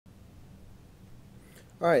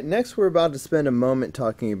Alright, next we're about to spend a moment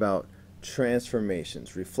talking about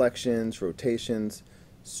transformations, reflections, rotations,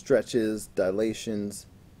 stretches, dilations,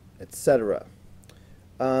 etc.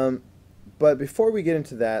 But before we get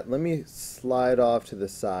into that, let me slide off to the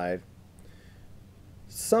side.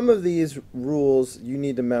 Some of these rules you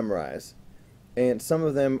need to memorize, and some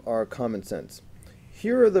of them are common sense.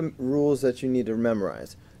 Here are the rules that you need to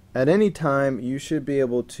memorize. At any time, you should be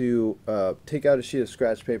able to take out a sheet of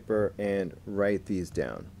scratch paper and write these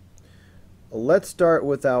down. Let's start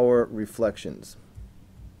with our reflections.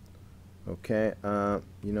 Okay, I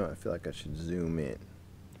feel like I should zoom in.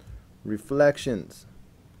 Reflections.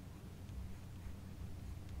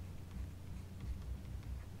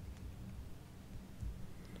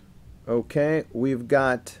 Okay, we've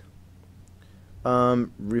got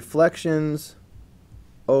reflections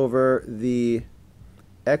over the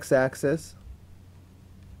x-axis,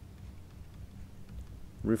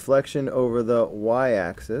 reflection over the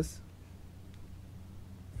y-axis.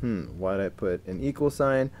 Why did I put an equal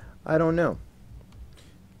sign? I don't know.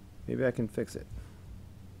 Maybe I can fix it.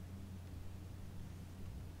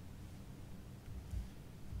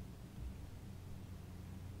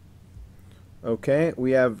 Okay,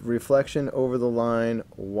 we have reflection over the line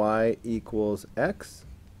y equals x,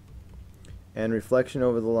 and reflection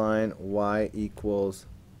over the line y equals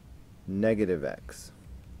negative x.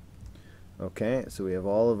 Okay, so we have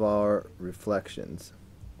all of our reflections.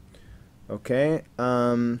 Okay,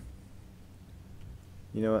 you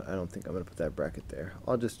know what, I don't think I'm going to put that bracket there.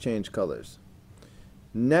 I'll just change colors.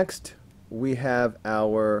 Next, we have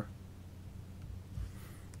our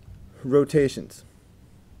rotations.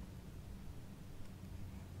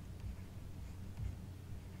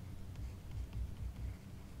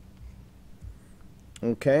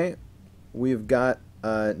 Okay, we've got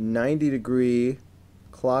a 90-degree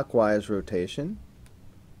clockwise rotation,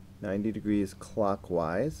 90 degrees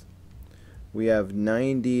clockwise. We have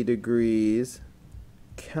 90 degrees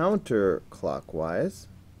counterclockwise,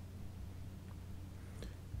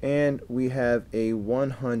 and we have a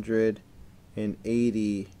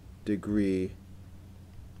 180-degree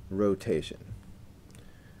rotation.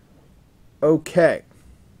 Okay.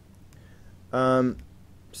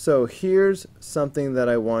 So here's something that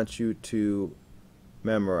I want you to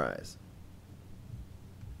memorize.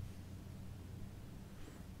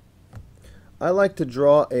 I like to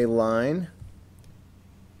draw a line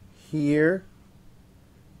here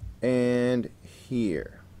and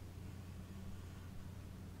here.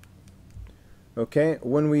 Okay,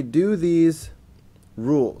 when we do these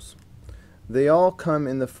rules, they all come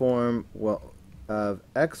in the form, well, of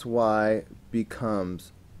xy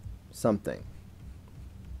becomes something.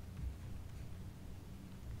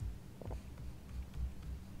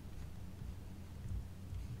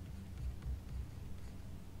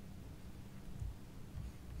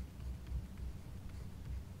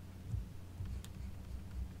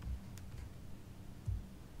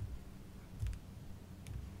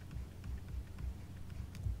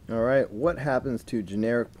 Alright, what happens to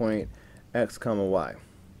generic point x comma y?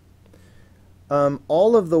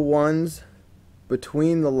 All of the ones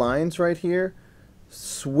between the lines right here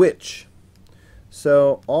switch.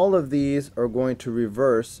 So all of these are going to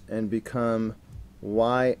reverse and become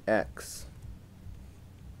yx.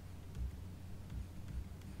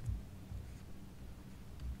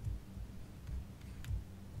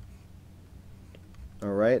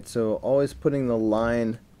 Alright, so always putting the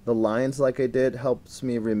lines like I did helps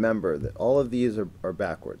me remember that all of these are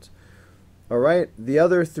backwards. Alright, the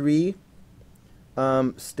other three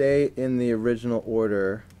stay in the original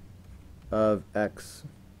order of x,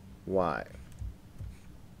 y.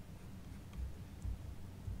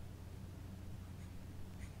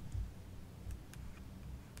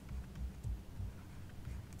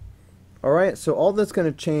 Alright, so all that's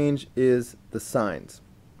going to change is the signs.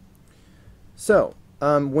 So,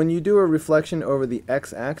 when you do a reflection over the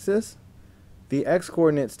x-axis, the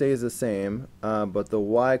x-coordinate stays the same, but the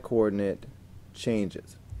y-coordinate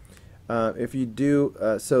changes. If you do,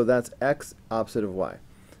 so that's x opposite of y.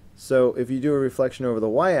 So if you do a reflection over the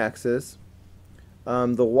y-axis,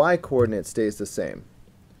 the y-coordinate stays the same.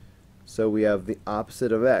 So we have the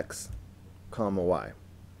opposite of x, comma y.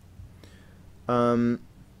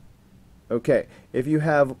 Okay, if you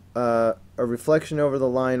have a reflection over the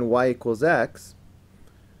line y equals x,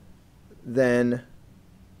 then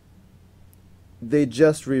they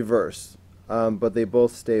just reverse, but they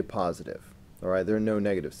both stay positive. Alright, there are no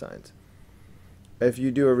negative signs. If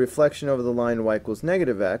you do a reflection over the line y equals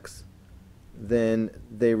negative x, then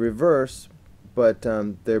they reverse, but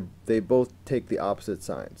they both take the opposite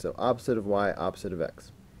sign. So opposite of y, opposite of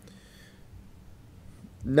x.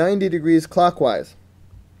 90 degrees clockwise.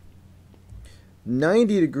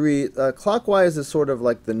 90 degree clockwise is sort of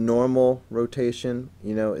like the normal rotation.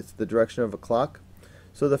 You know, it's the direction of a clock.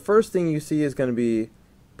 So the first thing you see is going to be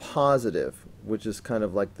positive, which is kind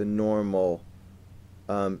of like the normal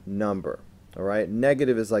number. All right,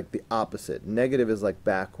 negative is like the opposite. Negative is like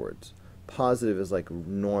backwards. Positive is like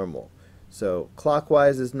normal. So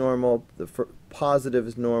clockwise is normal, the positive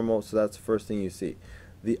is normal, so that's the first thing you see.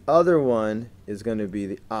 The other one is going to be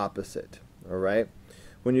the opposite. All right,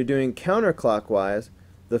 when you're doing counterclockwise,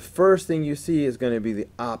 the first thing you see is going to be the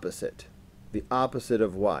opposite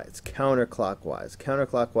of y. It's counterclockwise.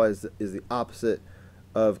 Counterclockwise is the opposite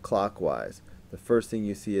of clockwise. The first thing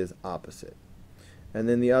you see is opposite. And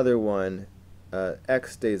then the other one,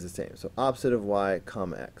 x stays the same. So opposite of y,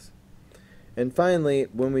 comma x. And finally,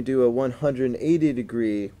 when we do a 180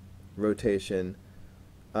 degree rotation,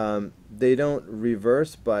 they don't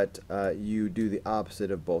reverse, but you do the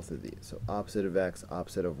opposite of both of these. So opposite of x,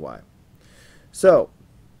 opposite of y. So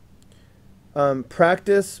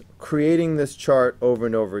practice creating this chart over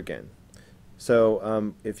and over again.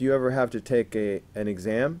 So if you ever have to take an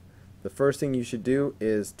exam, the first thing you should do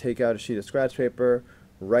is take out a sheet of scratch paper,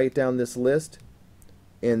 write down this list,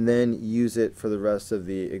 and then use it for the rest of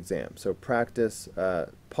the exam. So practice,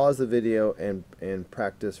 pause the video and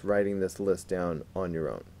practice writing this list down on your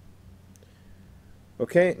own.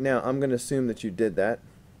 Okay, now I'm going to assume that you did that.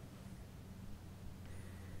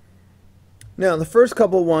 Now the first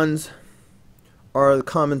couple ones are the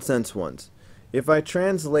common sense ones. If I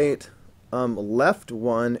translate left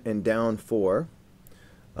 1 and down 4,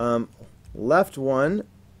 left 1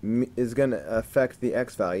 is going to affect the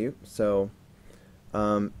x value. So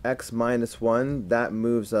x minus 1, that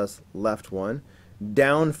moves us left 1.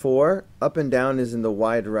 Down 4, up and down is in the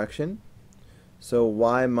y direction. So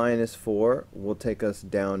y minus 4 will take us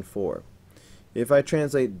down 4. If I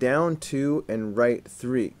translate down 2 and right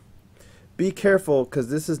 3, be careful because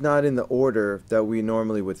this is not in the order that we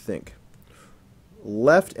normally would think.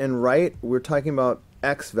 Left and right, we're talking about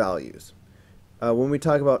x values. When we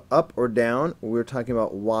talk about up or down, we're talking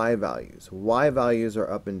about y values. Y values are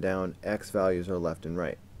up and down, x values are left and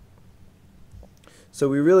right. So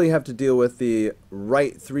we really have to deal with the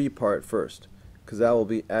right 3 part first, because that will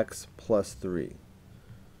be x plus 3.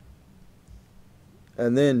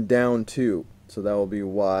 And then down 2, so that will be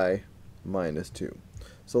y minus 2.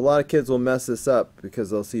 So a lot of kids will mess this up because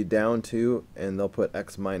they'll see down 2 and they'll put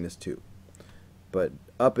x minus 2. But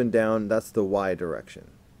up and down, that's the y direction.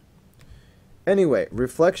 Anyway,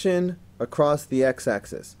 reflection across the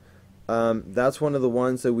x-axis. That's one of the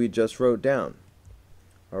ones that we just wrote down.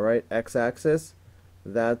 All right, x-axis,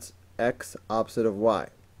 that's x opposite of y.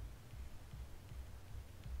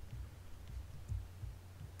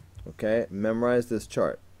 Okay, memorize this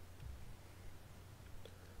chart.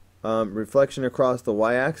 Reflection across the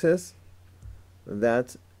y-axis,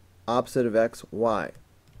 that's opposite of x, y.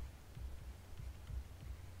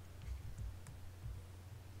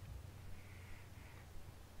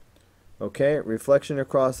 Okay, reflection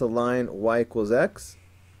across the line y equals x,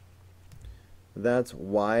 that's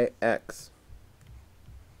yx.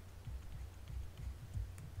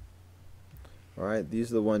 Alright,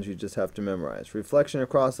 these are the ones you just have to memorize. Reflection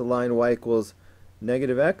across the line y equals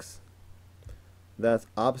negative x, that's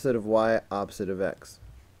opposite of y, opposite of x.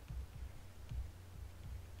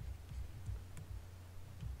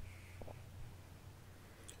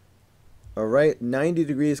 Alright, 90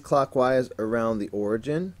 degrees clockwise around the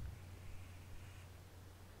origin.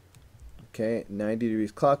 Okay, 90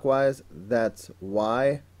 degrees clockwise, that's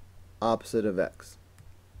y opposite of x.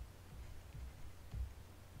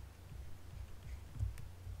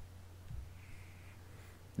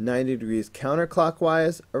 "90 degrees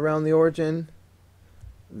counterclockwise around the origin,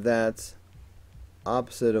 that's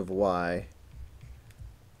opposite of y,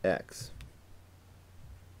 x.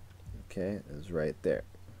 Okay, that's right there.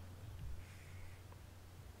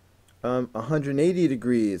 180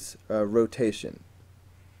 degrees rotation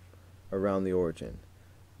around the origin.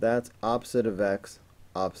 That's opposite of x,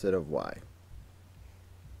 opposite of y.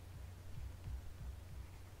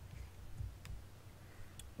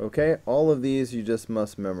 Okay, all of these you just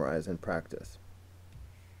must memorize and practice.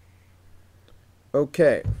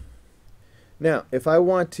 Okay, now if I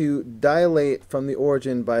want to dilate from the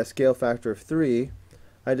origin by a scale factor of 3,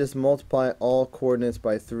 I just multiply all coordinates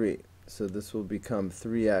by 3. So this will become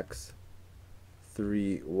 3x,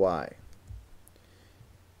 3y.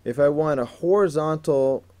 If I want a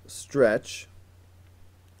horizontal stretch,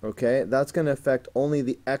 okay, that's going to affect only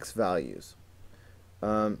the x values.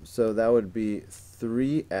 So that would be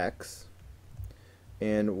 3x,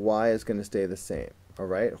 and y is going to stay the same. All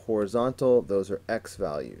right, horizontal, those are x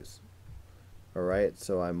values. Alright,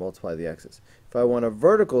 so I multiply the x's. If I want a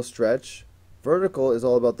vertical stretch, vertical is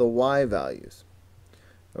all about the y values.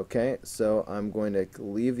 Okay, so I'm going to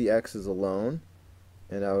leave the x's alone,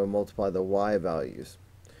 and I will multiply the y values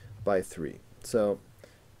by 3. So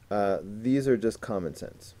these are just common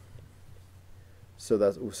sense. So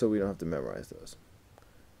we don't have to memorize those.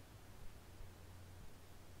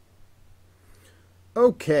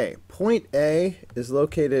 Okay, point A is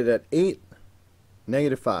located at 8,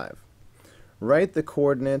 -5. Write the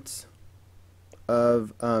coordinates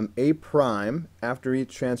of A prime after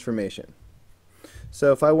each transformation.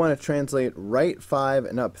 So if I want to translate right 5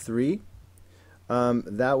 and up 3,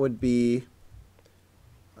 that would be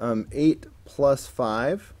 8 plus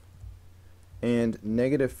 5 and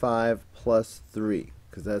 -5 plus 3,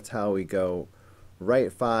 because that's how we go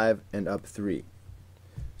right 5 and up 3.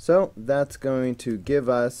 So that's going to give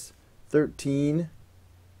us 13,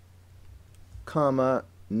 comma,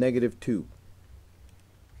 -2.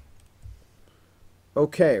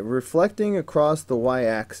 Okay, reflecting across the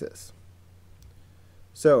y-axis.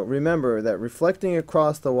 So remember that reflecting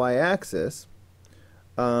across the y-axis,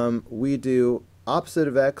 we do opposite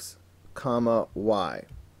of x, comma, y.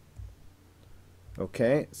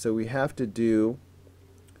 Okay, so we have to do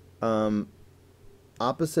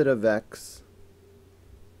opposite of x,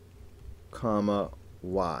 comma,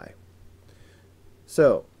 y.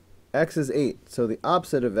 So x is 8, so the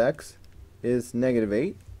opposite of x is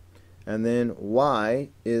 -8, and then y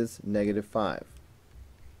is -5.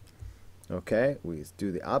 Okay, we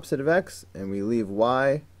do the opposite of x and we leave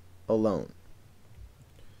y alone.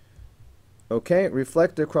 Okay,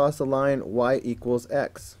 reflect across the line y equals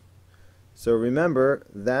x. So remember,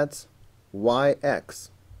 that's yx.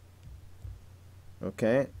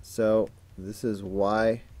 Okay, so this is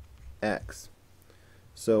yx.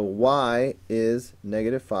 So y is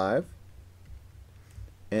 -5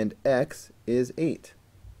 and x is 8.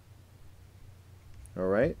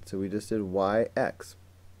 Alright, so we just did yx.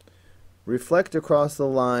 Reflect across the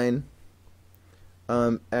line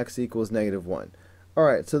x equals -1.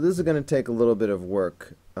 Alright, so this is going to take a little bit of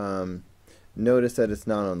work. Notice that it's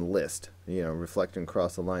not on the list, reflecting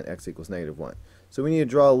across the line x equals -1. So we need to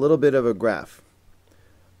draw a little bit of a graph.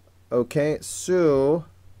 Okay, so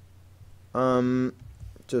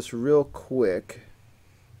just real quick.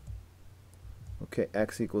 Okay,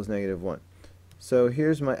 x equals -1. So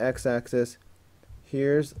here's my x-axis.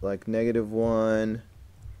 Here's like -1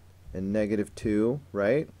 and -2,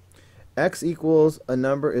 right? X equals a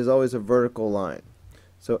number is always a vertical line.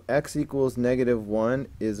 So x equals -1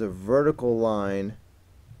 is a vertical line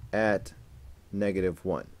at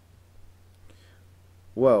 -1.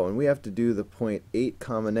 Whoa, and we have to do the point 8,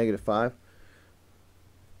 comma, -5.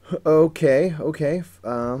 Okay,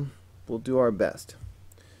 we'll do our best.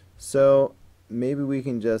 So maybe we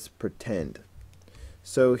can just pretend.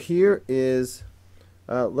 So here is,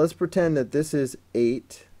 let's pretend that this is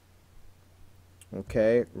 8,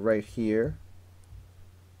 okay, right here.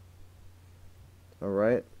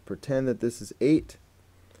 Alright, pretend that this is 8,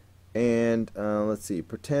 and let's see,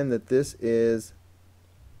 pretend that this is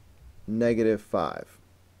 -5.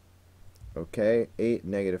 Okay, 8,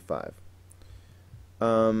 -5.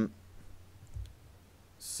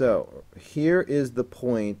 So here is the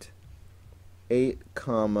point 8,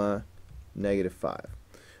 comma, -5.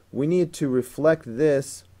 We need to reflect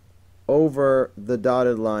this over the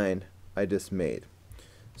dotted line I just made.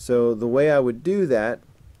 So the way I would do that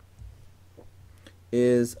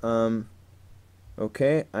is,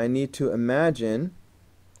 okay, I need to imagine,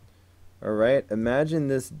 alright, imagine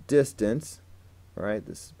this distance, alright,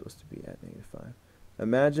 this is supposed to be at -5.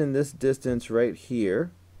 Imagine this distance right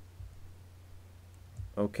here,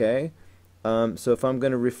 okay. So if I'm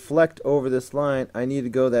going to reflect over this line, I need to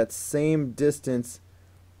go that same distance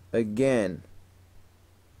again,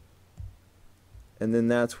 and then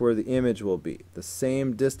that's where the image will be, the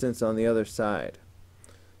same distance on the other side.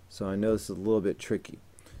 So I know this is a little bit tricky.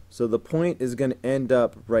 So the point is going to end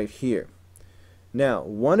up right here. Now,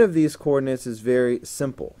 one of these coordinates is very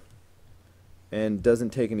simple and doesn't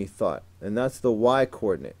take any thought, and that's the y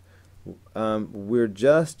coordinate. We're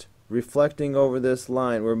just reflecting over this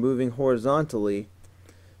line. We're moving horizontally,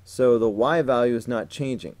 so the y value is not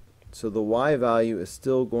changing. So the y value is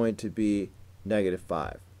still going to be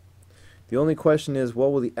 -5. The only question is,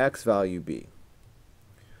 what will the x value be?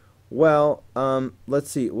 Well, let's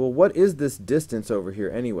see. Well, what is this distance over here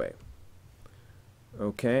anyway?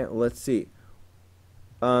 Okay, let's see.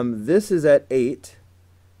 This is at 8.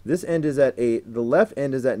 This end is at 8. The left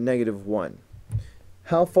end is at -1.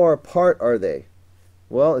 How far apart are they?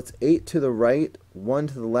 Well, it's 8 to the right, 1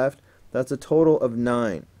 to the left. That's a total of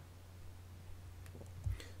 9.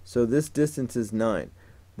 So this distance is 9.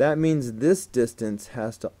 That means this distance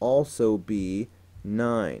has to also be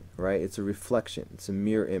 9, right? It's a reflection. It's a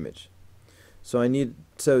mirror image. So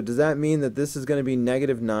does that mean that this is going to be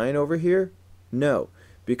negative 9 over here? No,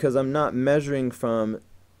 because I'm not measuring from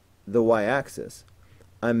the y-axis.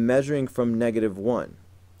 I'm measuring from negative 1.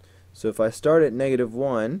 So if I start at negative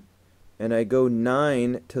 1 and I go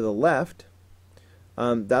 9 to the left,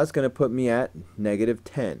 that's going to put me at negative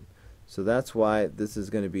 10. So that's why this is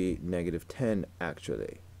going to be negative 10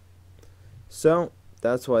 actually. So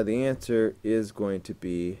that's why the answer is going to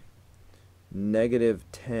be negative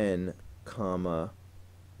 10 comma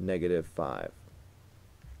negative 5.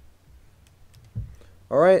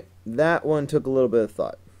 Alright, that one took a little bit of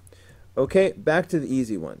thought. Okay, back to the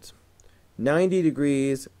easy ones. 90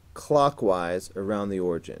 degrees clockwise around the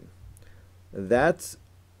origin. That's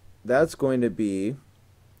going to be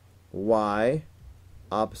y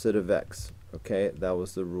opposite of x. Okay, that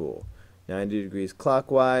was the rule. 90 degrees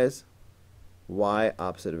clockwise, y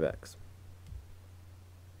opposite of x.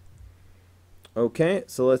 Okay,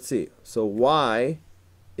 so let's see. So y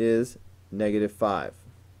is negative 5.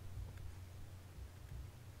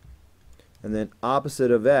 And then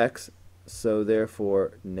opposite of x, so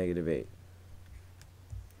therefore negative 8.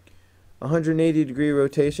 180 degree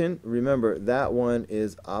rotation, remember that one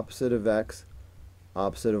is opposite of x,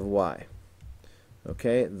 opposite of y.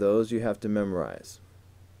 Okay, those you have to memorize.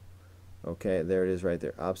 Okay, there it is right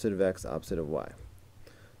there. Opposite of x, opposite of y.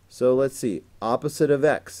 So let's see. Opposite of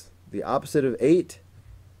x. The opposite of 8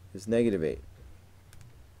 is negative 8.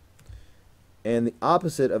 And the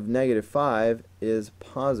opposite of negative 5 is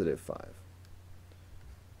positive 5.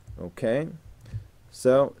 Okay,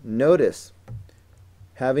 so notice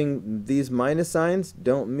having these minus signs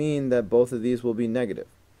don't mean that both of these will be negative.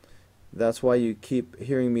 That's why you keep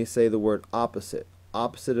hearing me say the word opposite.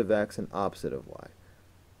 Opposite of x and opposite of y.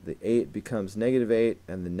 The 8 becomes negative 8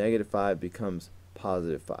 and the negative 5 becomes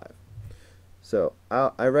positive 5. So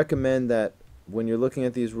I recommend that when you're looking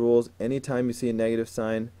at these rules, anytime you see a negative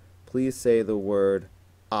sign, please say the word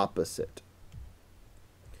opposite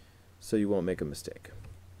so you won't make a mistake.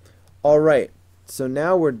 Alright, so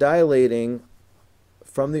now we're dilating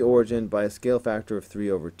from the origin by a scale factor of 3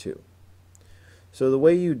 over 2. So the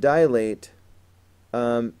way you dilate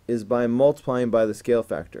is by multiplying by the scale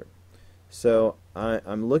factor. So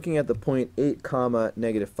I'm looking at the point 8 comma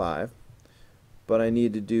negative 5, but I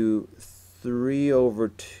need to do 3 over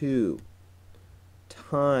 2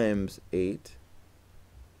 times 8,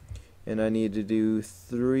 and I need to do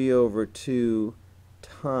 3 over 2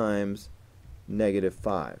 times negative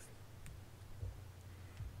 5.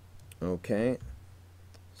 Okay,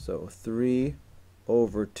 so 3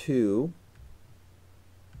 over 2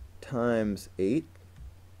 times 8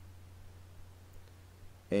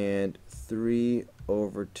 and 3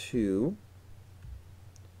 over 2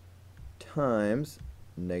 times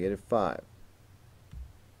negative 5.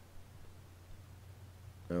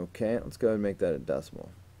 Okay, let's go ahead and make that a decimal.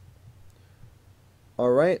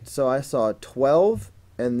 Alright, so I saw 12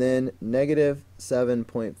 and then negative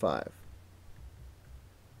 7.5.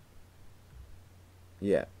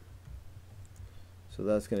 Yeah. So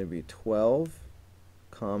that's going to be 12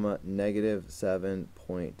 comma negative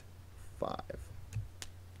 7.5.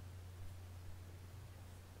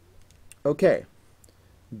 Okay.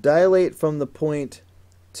 Dilate from the point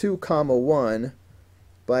 2 comma 1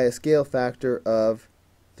 by a scale factor of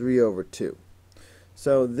 3 over 2.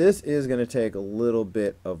 So this is going to take a little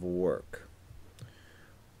bit of work.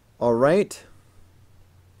 Alright.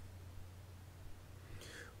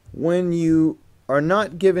 When you are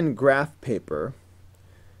not given graph paper,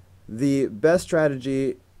 the best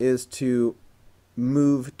strategy is to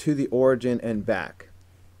move to the origin and back.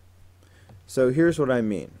 So here's what I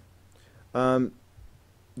mean.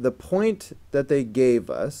 The point that they gave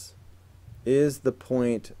us is the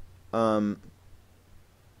point, well,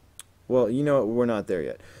 you know what, we're not there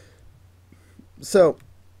yet. So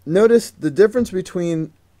notice the difference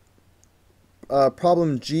between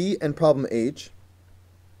problem G and problem H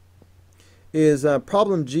is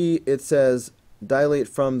problem G, it says dilate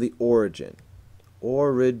from the origin.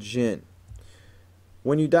 Origin.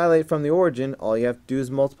 When you dilate from the origin, all you have to do is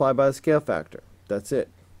multiply by the scale factor. That's it.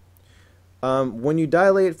 When you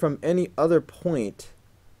dilate from any other point,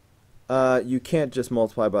 you can't just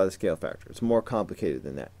multiply by the scale factor. It's more complicated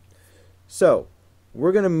than that. So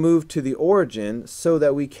we're going to move to the origin so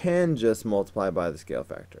that we can just multiply by the scale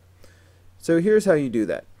factor. So here's how you do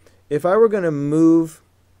that. If I were going to move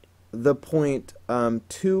the point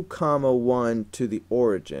 2 comma 1 to the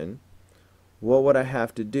origin, what would I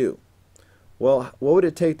have to do? Well, what would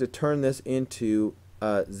it take to turn this into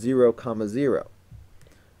 0 comma 0?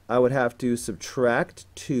 I would have to subtract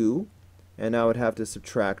 2, and I would have to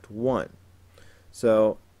subtract 1.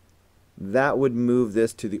 So that would move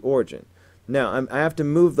this to the origin. Now, I have to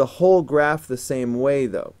move the whole graph the same way,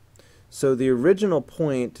 though. So the original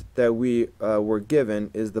point that we were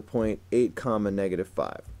given is the point 8,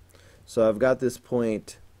 -5. So I've got this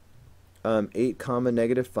point 8,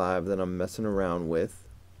 -5 that I'm messing around with.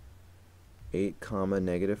 8,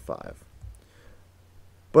 -5.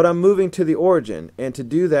 But I'm moving to the origin, and to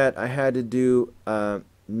do that I had to do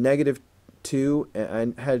 -2,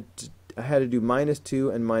 and I had to do -2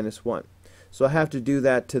 and -1. So I have to do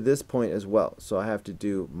that to this point as well. So I have to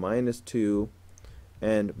do -2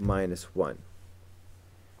 and -1.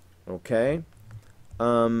 Okay?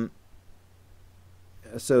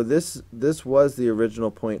 So this was the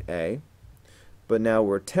original point A, but now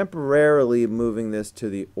we're temporarily moving this to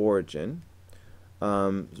the origin,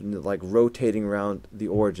 like rotating around the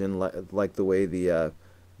origin, like the way the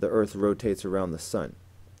Earth rotates around the sun.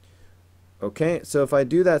 Okay, so if I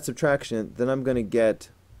do that subtraction, then I'm going to get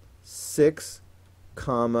 6,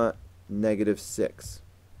 -6.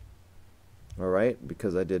 Alright,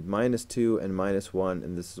 because I did -2 and -1,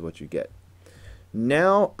 and this is what you get.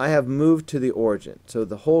 Now I have moved to the origin, so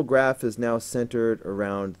the whole graph is now centered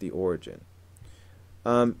around the origin.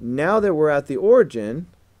 Now that we're at the origin,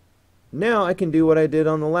 now I can do what I did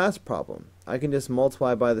on the last problem. I can just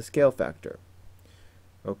multiply by the scale factor.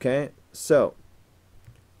 Okay, so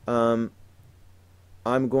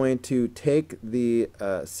I'm going to take the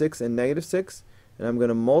 6 and -6, and I'm going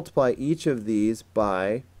to multiply each of these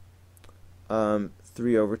by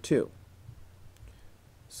 3/2.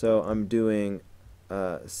 So I'm doing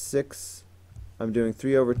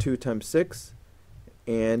 3/2 times 6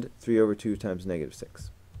 and 3/2 times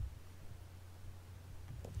 -6.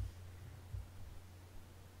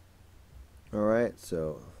 Alright,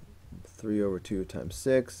 so 3/2 times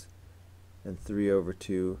 6 and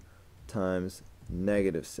 3/2 times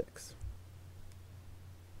 -6.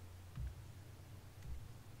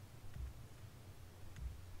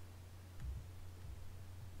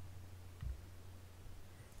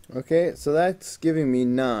 Okay, so that's giving me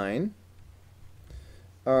 9.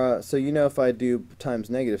 So you know, if I do times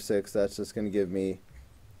 -6, that's just going to give me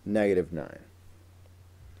 -9.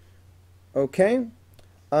 Okay,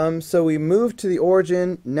 so we moved to the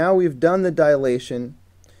origin. Now we've done the dilation,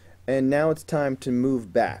 and now it's time to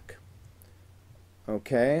move back.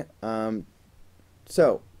 Okay,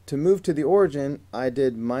 so to move to the origin, I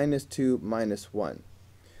did -2, -1.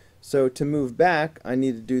 So to move back, I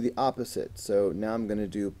need to do the opposite. So now I'm going to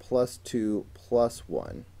do +2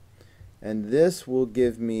 +1. And this will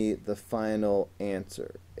give me the final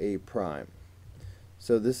answer, A prime.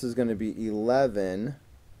 So this is going to be 11,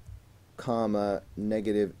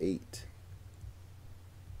 -8.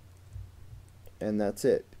 And that's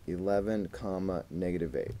it, 11,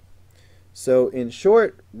 -8. So in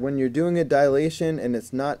short, when you're doing a dilation and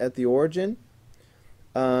it's not at the origin,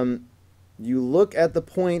 you look at the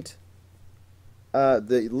point,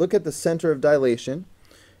 look at the center of dilation,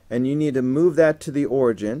 and you need to move that to the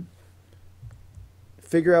origin.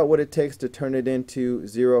 Figure out what it takes to turn it into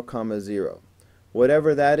 0, 0.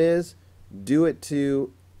 Whatever that is, do it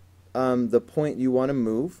to the point you want to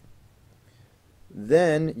move.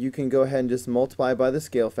 Then you can go ahead and just multiply by the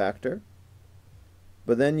scale factor.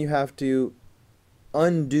 But then you have to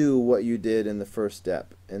undo what you did in the first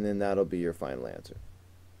step, and then that'll be your final answer.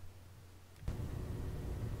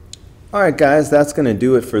 Alright guys, that's going to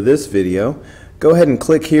do it for this video. Go ahead and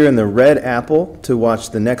click here in the red apple to watch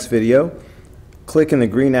the next video. Click in the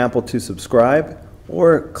green apple to subscribe,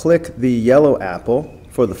 or click the yellow apple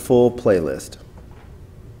for the full playlist.